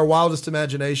beyond our wildest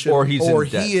imagination, Or he's in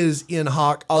debt. he is in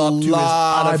Hawk A up to his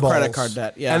lot of eyeballs. credit card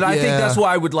debt. Yeah, and I think Yeah. that's what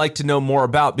I would like to know more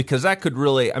about, because that could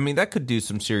really, that could do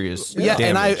some serious yeah,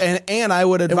 damage. and I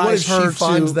would And what advise if her she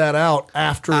finds to. that out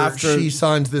after she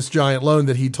signs this giant loan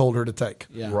that he told her to take?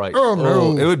 Yeah. Right. Oh,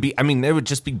 no. It would be, it would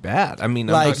just be bad. I'm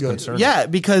not concerned. Yeah,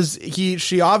 because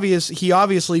he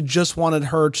obviously just wanted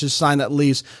her to sign that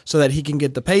lease so that he can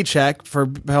get the paycheck for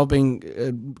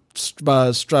helping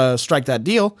strike that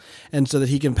deal, and so that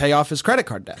he can pay off his credit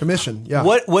card debt. Commission, yeah.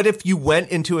 What if you went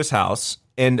into his house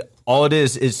and all it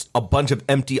is a bunch of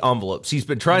empty envelopes? He's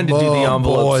been trying to do the Oh,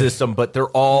 envelope boy. system, but they're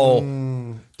all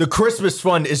the Christmas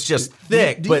fund is just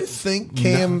thick. Do but you think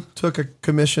Cam took a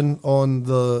commission on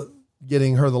the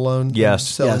getting her the loan? yes,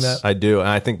 selling that. I do, and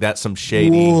I think that's some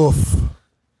shady. Oof.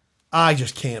 I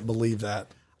just can't believe that.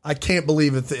 I can't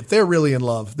believe it. If they're really in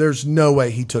love, there's no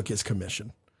way he took his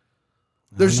commission.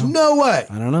 There's no way.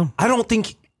 I don't know. I don't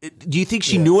think. Do you think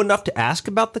she knew enough to ask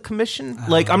about the commission?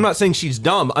 Like, I'm not saying she's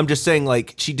dumb. I'm just saying,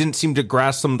 like, she didn't seem to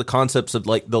grasp some of the concepts of,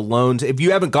 like, the loans. If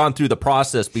you haven't gone through the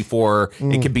process before,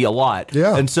 it could be a lot.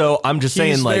 Yeah. And so I'm just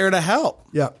saying, He's like, there to help.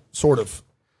 Yeah, sort of.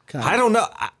 I don't know.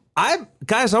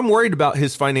 I'm worried about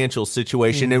his financial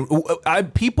situation,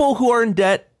 and people who are in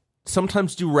debt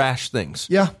sometimes do rash things.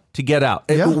 Yeah. To get out.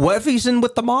 Yeah. What if he's in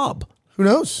with the mob? Who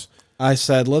knows? I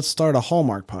said, let's start a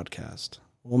Hallmark podcast.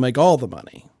 We'll make all the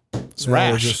money. It's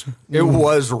rash. It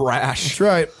was rash. That's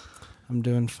right. I'm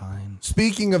doing fine.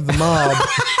 Speaking of the mob,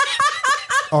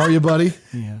 are you, buddy?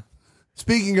 Yeah.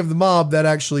 Speaking of the mob, that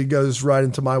actually goes right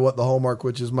into my What the Hallmark,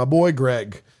 which is my boy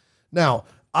Greg. Now,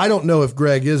 I don't know if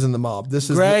Greg is in the mob. This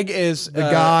is Greg is the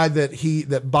guy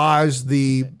that buys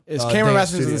the is Cameron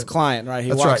dance Matheson's studio. client, right? He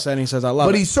That's walks right. in, he says, I love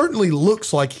it. But he certainly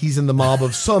looks like he's in the mob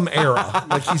of some era.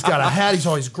 Like he's got a hat, he's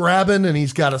always grabbing, and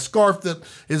he's got a scarf that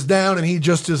is down, and he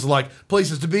just is like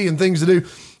places to be and things to do.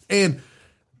 And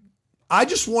I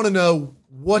just want to know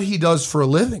what he does for a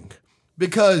living,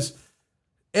 because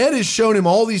Ed has shown him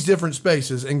all these different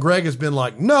spaces, and Greg has been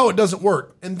like, no, it doesn't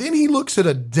work. And then he looks at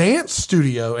a dance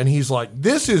studio, and he's like,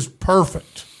 this is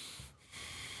perfect.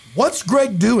 What's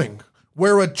Greg doing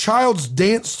where a child's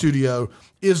dance studio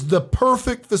is the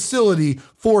perfect facility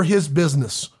for his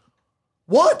business?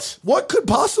 What? What could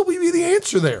possibly be the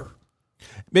answer there?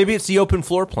 Maybe it's the open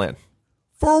floor plan.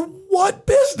 For what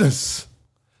business?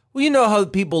 Well, you know how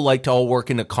people like to all work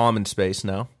in a common space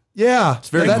now. Yeah, it's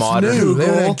very that's modern. new. They've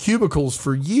Google. had cubicles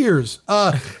for years.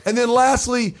 And then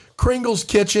lastly, Kringle's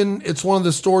Kitchen. It's one of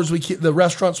the stores the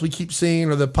restaurants we keep seeing,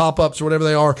 or the pop-ups or whatever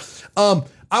they are.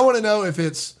 I want to know if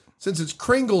since it's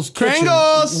Kringle's Kitchen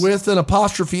Kringles! with an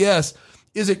apostrophe S,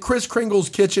 is it Kris Kringle's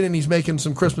Kitchen and he's making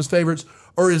some Christmas favorites,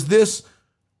 or is this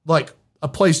like a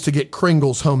place to get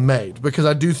Kringles homemade? Because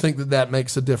I do think that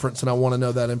makes a difference, and I want to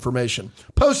know that information.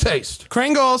 Post haste.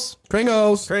 Kringles.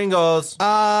 Kringles. Kringles.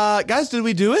 Guys, did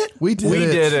we do it? We did We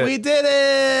it. did it. We did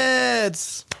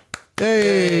it.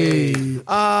 Hey.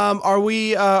 Are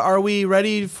we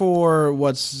ready for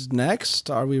what's next?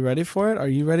 Are we ready for it? Are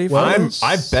you ready for it?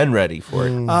 I've been ready for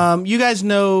it. You guys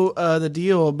know the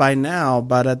deal by now,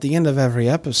 but at the end of every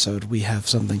episode, we have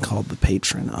something called the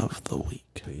Patron of the Week.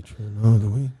 Patron of the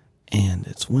week. And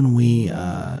it's when we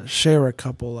share a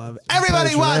couple of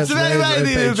everybody Patron, wants that's right, everybody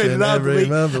needs a patron patron of every month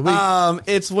the of the week.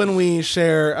 It's when we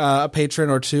share a patron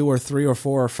or two or three or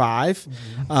four or five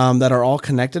that are all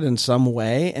connected in some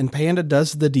way. And Panda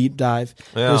does the deep dive,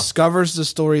 discovers the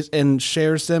stories, and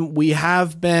shares them. We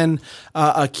have been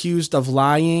accused of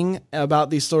lying about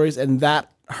these stories, and that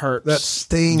hurts. That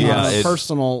stings. Yeah, on a it-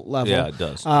 personal level. Yeah, it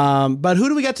does. But who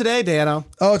do we got today, Dano?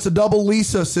 Oh, it's a double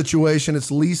Lisa situation.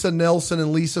 It's Lisa Nelson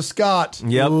and Lisa Scott.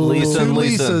 Yep, Lisa Two and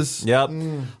Lisa. Lisas. Yep.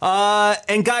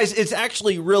 And guys, it's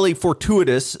actually really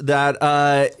fortuitous that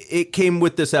it came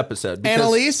with this episode. because,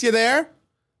 Annalise, you there?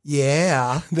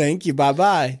 Yeah. Thank you.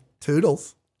 Bye-bye.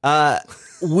 Toodles.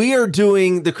 we are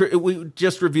doing we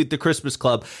just reviewed the Christmas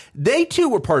Club. They too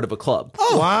were part of a club.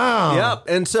 Oh, wow. Yep.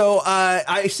 And so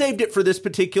I saved it for this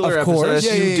particular Of episode, course. as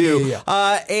Yeah, you yeah, do.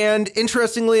 yeah. And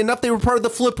interestingly enough, they were part of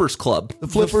the Flippers Club. The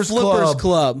Flippers, Flippers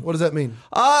Club. What does that mean?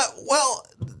 Well,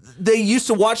 they used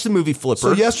to watch the movie Flipper.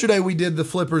 So yesterday we did the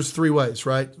Flippers 3 ways,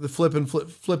 right? The flipping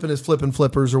is flipping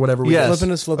flippers or whatever. We Yes. did.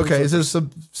 Flipping is flipping. Okay, is this a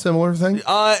similar thing?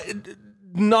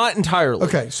 Not entirely.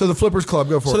 Okay, so the Flippers Club,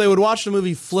 go for So it. they would watch the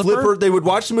movie Flipper. They would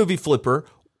watch the movie Flipper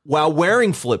while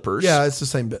wearing flippers. Yeah, it's the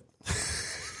same bit.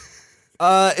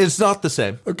 It's not the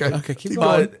same. Okay. Okay, keep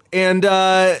going. And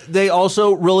they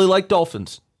also really like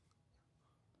dolphins.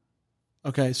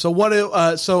 Okay, so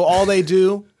what? So all they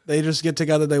do, they just get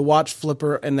together, they watch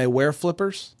Flipper, and they wear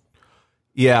flippers.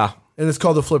 Yeah. And it's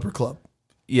called the Flipper Club.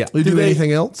 Yeah. Do you do they-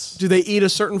 anything else? Do they eat a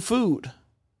certain food?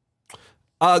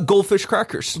 Goldfish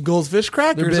crackers. Goldfish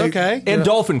crackers. They're big. Okay. And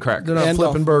dolphin crackers. They're not And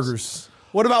flipping dolphins. burgers.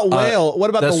 What about whale? What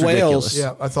about that's the whales? ridiculous.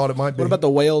 Yeah, I thought it might be. What about the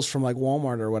whales from like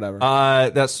Walmart or whatever?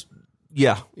 That's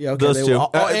yeah. Yeah, okay, Those they two.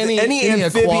 will- any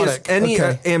amphibious, aquatic. any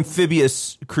Okay.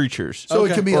 amphibious creatures. So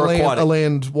Okay. it could be Or a aquatic.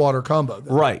 land-water combo.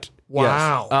 then. Right.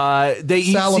 Wow. Yes. They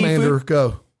eat Salamander, seafood.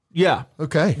 go. Yeah.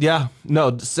 Okay. Yeah,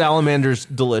 no, salamander's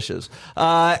delicious,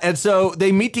 and so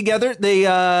they meet together. They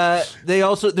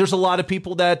also there's a lot of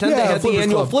people that attend. Yeah, they had the Flippers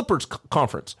annual Club. Flippers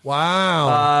conference.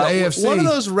 Wow. The AFC. What are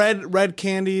those red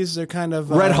candies? They're kind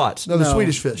of Red Hots. No, the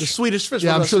Swedish fish. The Swedish fish. Yeah,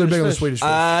 What I'm about sure they're big on the Swedish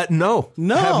Swedish fish. No,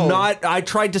 No. have not. I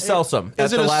tried to sell some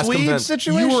Is at it the a last Swede convention.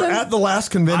 situation? You were at the last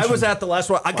convention. I was at the last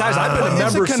one, guys. I've been a It's a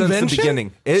member since the convention?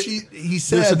 beginning. He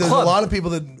said there's a there's club. a lot of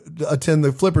people that attend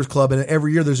the Flippers Club, and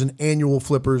every year there's an annual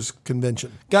Flippers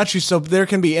convention. Got you. So there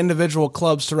can be individual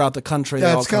clubs throughout the country. that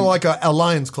Yeah, all it's kind come- of like a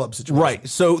Lions Club situation. Right,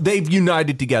 so they've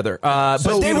united together, but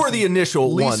they were the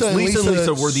initial Lisa ones. and Lisa and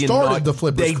Lisa Lisa were the started the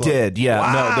Flippers They Club. did, yeah.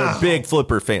 Wow. No, they're big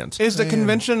Flipper fans. Is the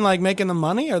convention like making them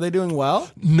money? Are they doing well?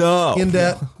 No, In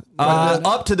debt.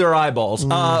 up to their eyeballs.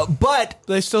 But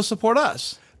They still support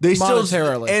us. They still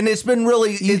monetarily. and it's been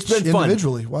Each fun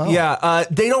individually. Wow. Yeah,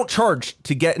 they don't charge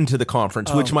to get into the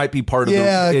conference, which might be part of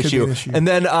Yeah, the it could be issue. an issue. And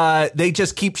then they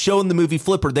just keep showing the movie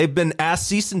Flipper. They've been asked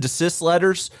cease and desist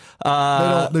letters. They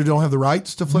don't have the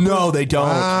rights to flip. No, they don't.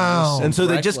 Wow. And so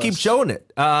they just keep Reckless. showing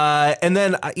it. And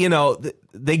then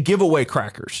they give away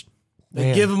crackers.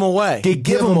 They give them away. They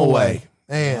give them away.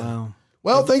 Man.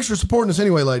 Well, thanks for supporting us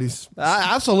anyway, ladies.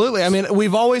 Absolutely. I mean,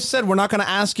 we've always said we're not going to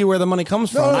ask you where the money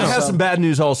comes from. I have some bad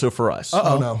news also for us.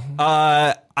 Oh no,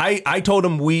 I told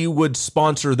them we would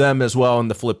sponsor them as well in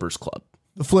the Flippers Club.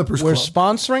 the Flippers We're Club.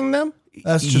 sponsoring them?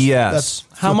 That's just Yes. That's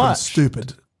How flipping much?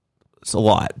 Stupid. It's a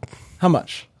lot. How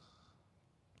much?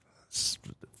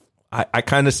 I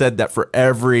kind of said that for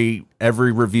every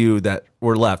review that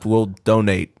we're left, we'll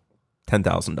donate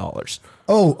 $10,000.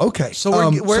 Oh, okay. So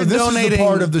we're so this is the donating-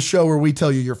 part of the show where we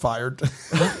tell you you're fired.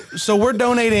 So we're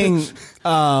donating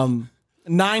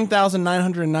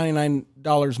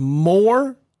 $9,999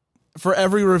 more for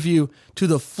every review to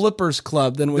the Flippers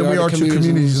Club than we Then we are are to to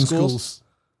communities and schools. schools.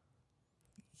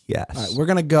 Yes. All right, we're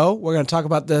going to go. We're going to talk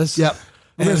about this. Yep.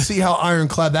 We're going to see how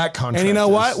ironclad that contract And you know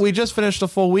is. what? We just finished a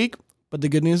full week, but the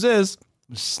good news is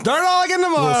start all again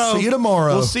tomorrow. We'll see you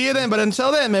tomorrow. We'll see you then. But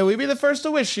until then, may we be the first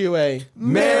to wish you a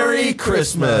Merry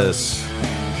Christmas.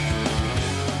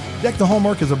 Deck the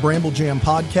Hallmark is a Bramble Jam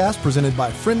podcast presented by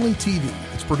Friendly TV.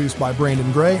 It's produced by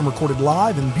Brandon Gray and recorded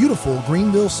live in beautiful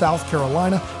Greenville, South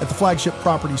Carolina at the Flagship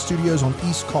Property Studios on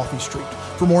East Coffee Street.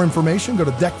 For more information, go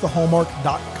to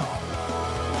deckthehallmark.com.